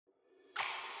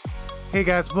Hey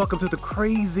guys, welcome to the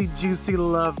Crazy Juicy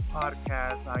Love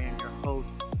Podcast. I am your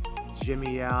host,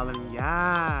 Jimmy Allen.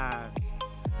 Yes.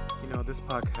 This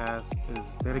podcast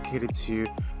is dedicated to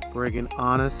bringing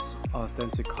honest,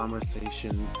 authentic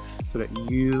conversations so that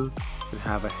you can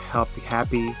have a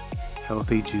happy,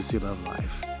 healthy, juicy love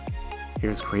life.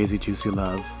 Here's Crazy Juicy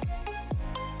Love.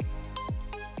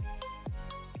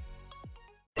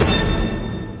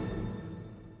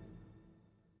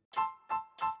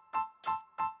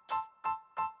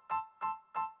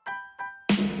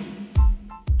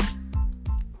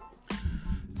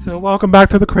 So welcome back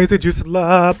to the Crazy Juicy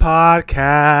Love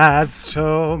Podcast.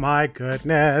 Oh my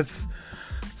goodness.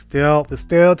 We're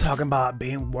still talking about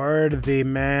being worthy,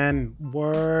 man.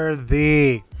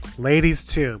 Worthy. Ladies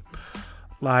too.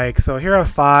 So here are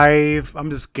 5.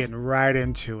 I'm just getting right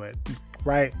into it.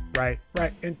 Right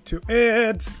into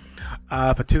it.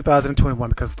 For 2021,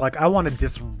 because I want to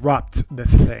disrupt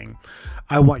this thing.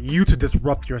 I want you to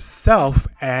disrupt yourself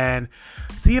and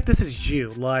see if this is you.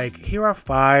 Here are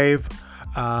 5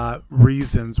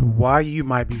 reasons why you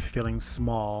might be feeling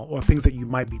small, or things that you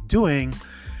might be doing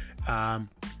that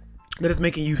is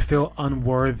making you feel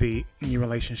unworthy in your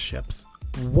relationships.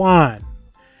 1,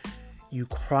 you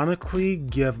chronically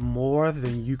give more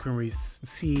than you can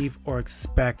receive or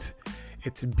expect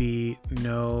it to be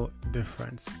no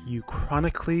difference. You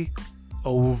chronically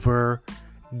overgive.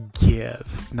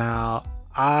 Now,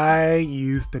 I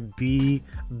used to be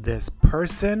this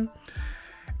person,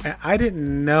 and I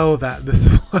didn't know that this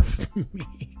was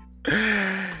me.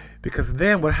 Because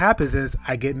then what happens is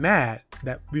I get mad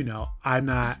that, I'm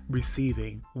not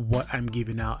receiving what I'm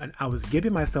giving out. And I was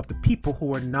giving myself to people who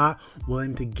were not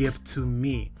willing to give to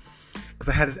me. Because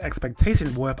I had this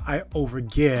expectation, well, if I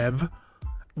overgive,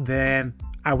 then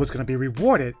I was going to be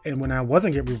rewarded. And when I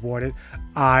wasn't getting rewarded,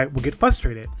 I would get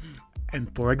frustrated. And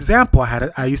for example,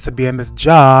 I used to be in this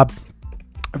job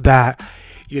that,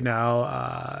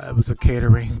 it was a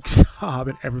catering job,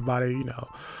 and everybody, it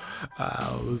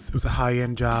was a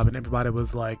high-end job, and everybody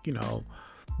was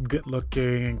good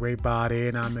looking and great body,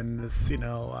 and I'm in this,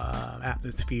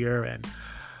 atmosphere, and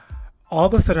all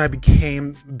of a sudden I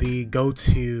became the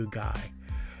go-to guy.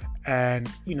 And,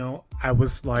 I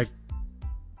was I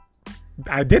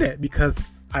did it because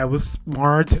I was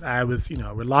smart, I was,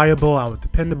 reliable, I was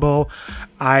dependable.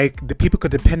 The people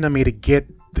could depend on me to get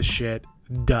the shit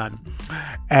done.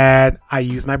 And I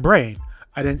used my brain.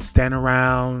 I didn't stand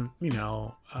around,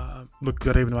 look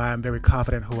good, even though I am very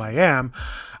confident who I am.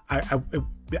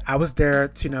 I was there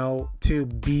to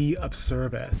be of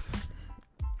service,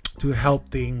 to help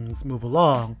things move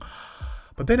along.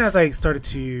 But then as I started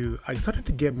to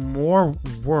get more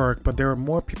work, but there were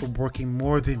more people working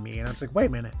more than me. And I was like, wait a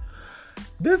minute,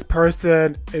 this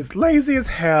person is lazy as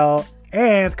hell,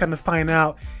 and kind of find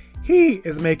out he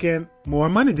is making more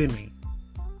money than me.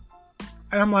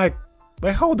 And I'm like,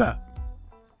 wait, hold up.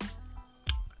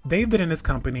 They've been in this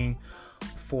company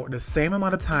for the same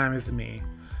amount of time as me.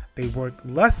 They work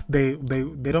less. They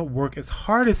don't work as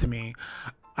hard as me.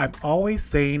 I'm always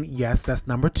saying yes. That's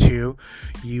number 2.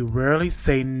 You rarely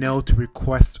say no to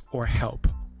requests or help,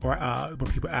 or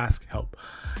when people ask help.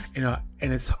 And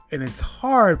it's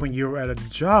hard when you're at a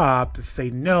job to say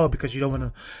no, because you don't want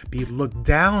to be looked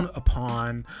down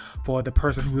upon for the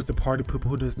person who is the party pooper,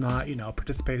 who does not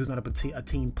participate, who's not a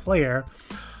team player.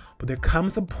 But there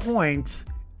comes a point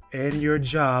in your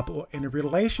job or in a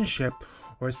relationship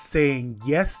where saying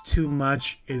yes too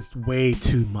much is way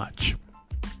too much.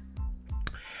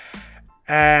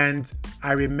 And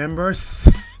I remember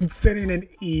sending an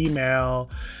email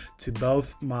to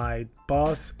both my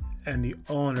boss and the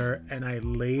owner, and I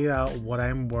laid out what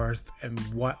I'm worth and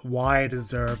why I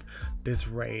deserve this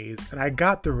raise. And I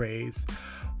got the raise,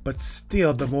 but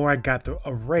still, the more I got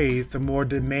a raise, the more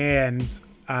demands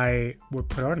I were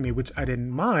put on me, which I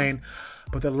didn't mind.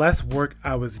 But the less work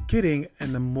I was getting,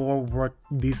 and the more work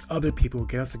these other people were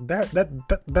getting, I was like,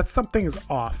 that something is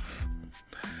off.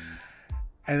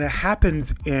 And it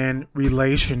happens in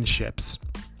relationships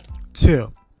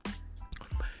too.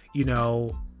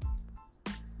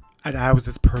 And I was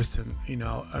this person, in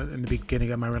the beginning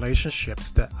of my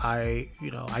relationships, that I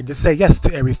just say yes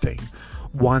to everything.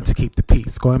 Want to keep the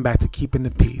peace, going back to keeping the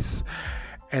peace,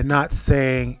 and not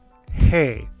saying,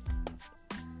 hey,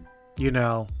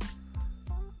 and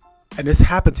this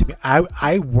happened to me.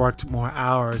 I worked more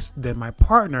hours than my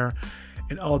partner,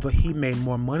 and although he made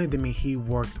more money than me, he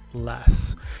worked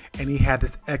less. And he had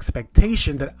this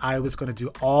expectation that I was going to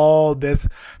do all this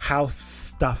house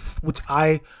stuff, which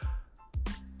I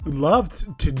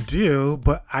loved to do,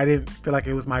 but I didn't feel like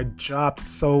it was my job to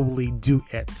solely do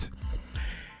it.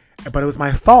 But it was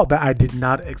my fault that I did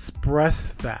not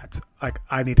express that. like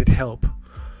I needed help.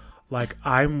 Like,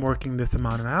 I'm working this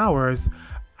amount of hours.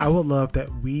 I would love that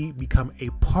we become a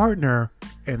partner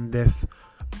in this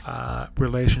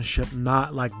relationship,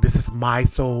 not like this is my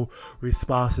sole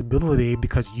responsibility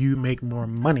because you make more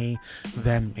money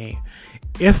than me.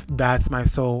 If that's my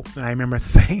sole, and I remember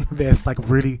saying this, like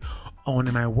really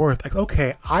owning my worth, like,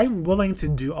 okay, I'm willing to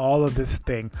do all of this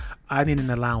thing. I need an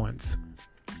allowance.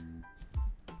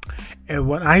 And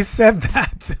when I said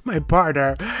that to my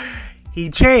partner, he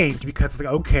changed, because it's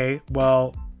like, okay,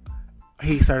 well,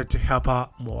 he started to help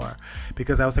out more,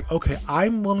 because I was like, okay,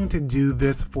 I'm willing to do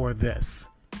this for this.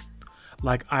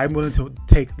 Like, I'm willing to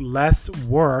take less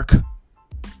work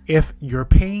if you're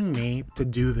paying me to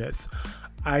do this.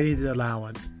 I need an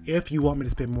allowance. If you want me to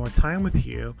spend more time with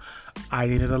you, I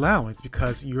need an allowance,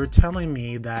 because you're telling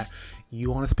me that you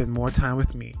want to spend more time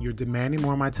with me. You're demanding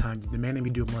more of my time. You're demanding me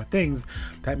do more things.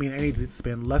 That means I need to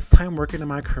spend less time working in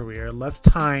my career, less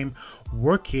time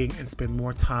working, and spend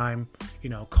more time,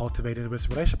 cultivating this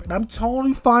relationship. And I'm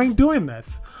totally fine doing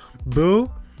this, boo.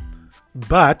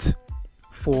 But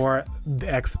for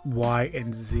the X, Y,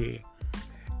 and Z.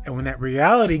 And when that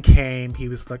reality came, he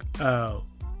was like, oh,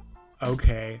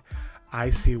 okay, I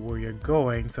see where you're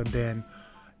going. So then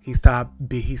he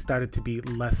started to be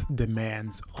less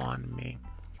demands on me.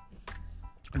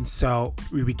 And so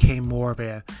we became more of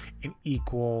an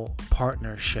equal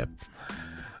partnership.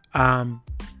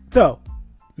 So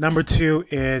number 2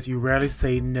 is you rarely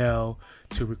say no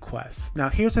to requests. Now,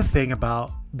 here's the thing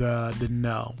about the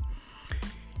no.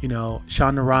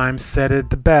 Shonda Rhimes said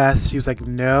it the best. She was like,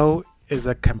 no is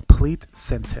a complete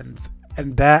sentence.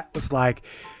 And that was like,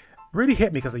 really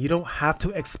hit me, because you don't have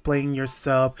to explain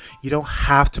yourself. You don't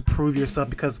have to prove yourself,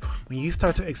 because when you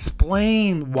start to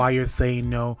explain why you're saying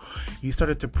no, you're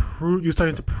starting to prove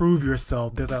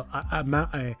yourself. There's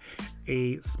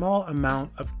a small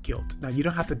amount of guilt. Now, you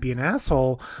don't have to be an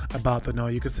asshole about the no.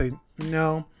 You could say,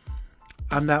 no,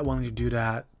 I'm not willing to do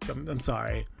that. I'm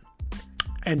sorry.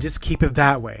 And just keep it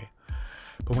that way.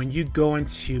 But when you go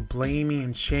into blaming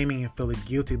and shaming and feeling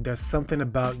guilty, there's something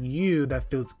about you that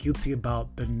feels guilty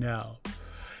about the no.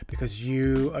 Because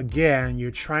you're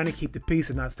trying to keep the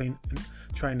peace and not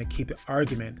trying to keep the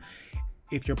argument.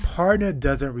 If your partner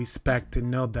doesn't respect and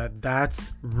know that,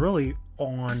 that's really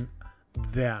on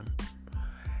them.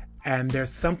 And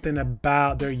there's something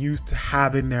about they're used to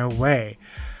having their way.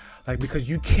 Like, because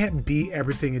you can't be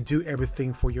everything and do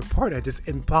everything for your partner. It's just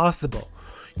impossible.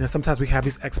 Sometimes we have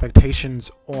these expectations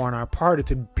on our partner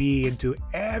to be and do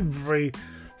every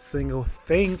single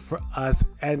thing for us,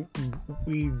 and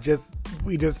we just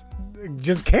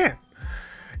can't.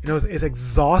 It's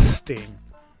exhausting.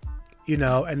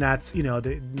 And that's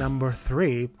the number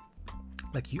 3.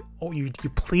 Like you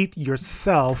deplete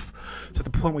yourself to the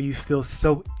point where you feel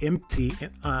so empty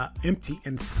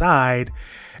inside,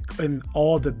 and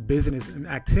all the business and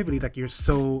activity, like you're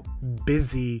so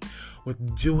busy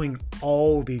with doing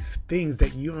all these things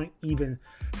that you don't even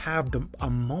have a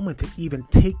moment to even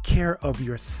take care of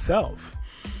yourself.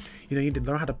 You need to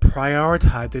learn how to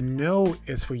prioritize. The no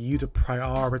is for you to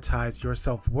prioritize your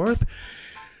self-worth,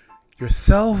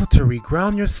 yourself, to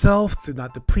reground yourself, to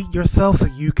not deplete yourself, so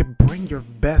you can bring your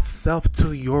best self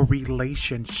to your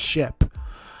relationship.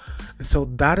 And so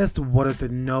that is what is the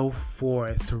no for,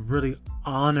 is to really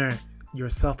honor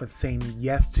yourself and saying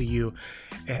yes to you.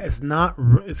 It's not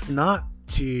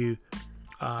to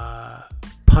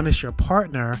punish your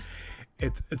partner.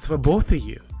 It's for both of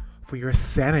you, for your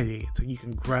sanity, so you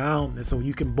can ground, and so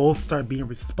you can both start being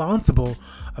responsible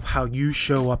of how you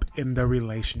show up in the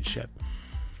relationship.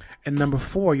 And number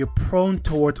 4, you're prone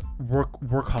towards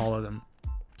workaholism.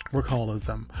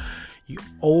 You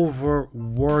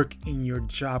overwork in your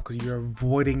job because you're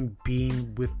avoiding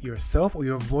being with yourself, or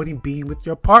you're avoiding being with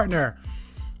your partner.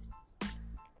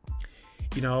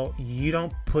 You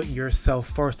don't put yourself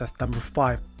first. That's number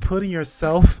 5. Putting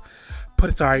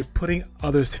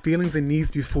others' feelings and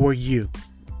needs before you.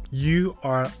 You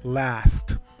are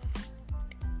last.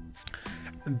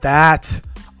 That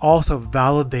also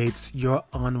validates your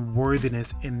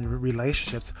unworthiness in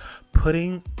relationships.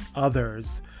 Putting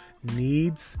others'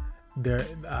 needs, their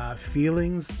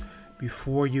feelings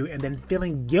before you, and then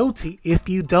feeling guilty if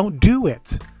you don't do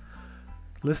it.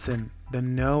 Listen, the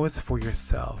no is for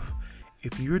yourself.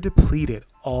 If you're depleted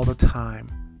all the time,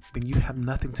 then you have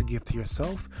nothing to give to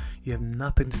yourself. You have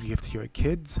nothing to give to your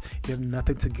kids. You have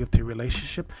nothing to give to your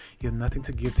relationship. You have nothing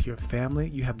to give to your family.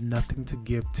 You have nothing to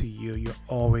give to you. You're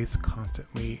always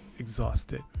constantly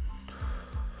exhausted.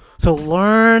 So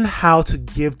learn how to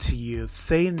give to you.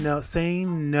 Saying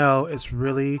no is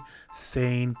really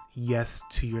saying yes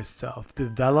to yourself.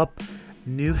 Develop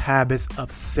new habits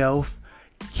of self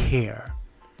self-care.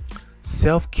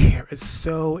 Self-care is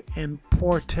so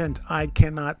important. I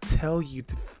cannot tell you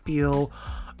to feel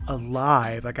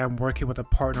alive. Like, I'm working with a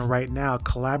partner right now, we're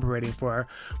collaborating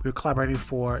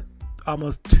for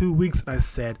almost 2 weeks, and I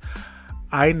said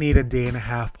I need a day and a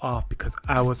half off because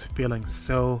I was feeling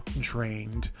so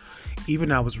drained. Even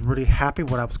though I was really happy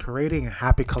what I was creating and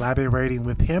happy collaborating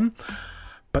with him,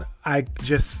 but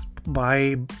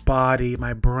my body,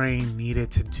 my brain needed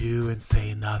to do and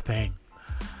say nothing.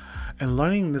 And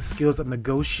learning the skills of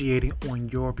negotiating on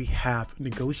your behalf,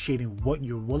 negotiating what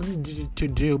you're willing to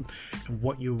do and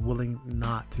what you're willing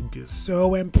not to do.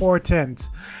 So important.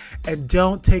 And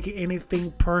don't take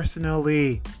anything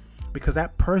personally, because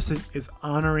that person is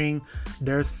honoring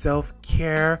their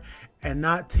self-care and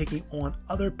not taking on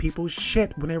other people's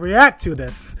shit when they react to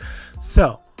this.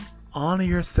 So honor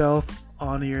yourself,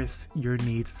 honor your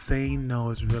needs. Saying no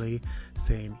is really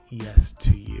saying yes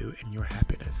to you and your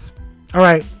happiness. All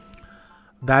right.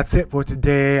 That's it for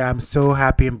today. I'm so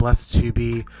happy and blessed to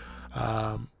be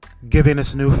giving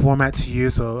this new format to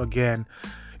you. So again,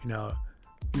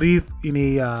 leave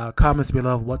any comments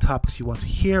below of what topics you want to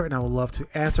hear, and I would love to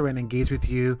answer and engage with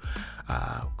you.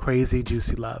 Crazy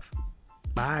Juicy Love.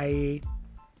 Bye.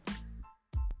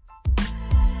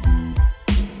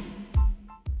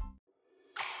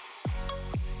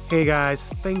 Hey guys,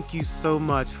 thank you so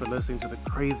much for listening to the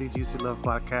Crazy Juicy Love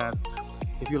podcast.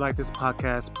 If you like this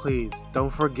podcast, please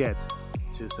don't forget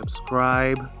to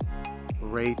subscribe,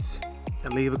 rate,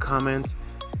 and leave a comment.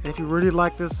 And if you really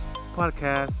like this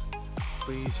podcast,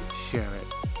 please share it.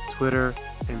 Twitter,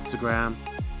 Instagram,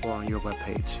 or on your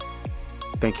webpage.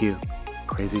 Thank you.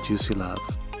 Crazy Juicy Love.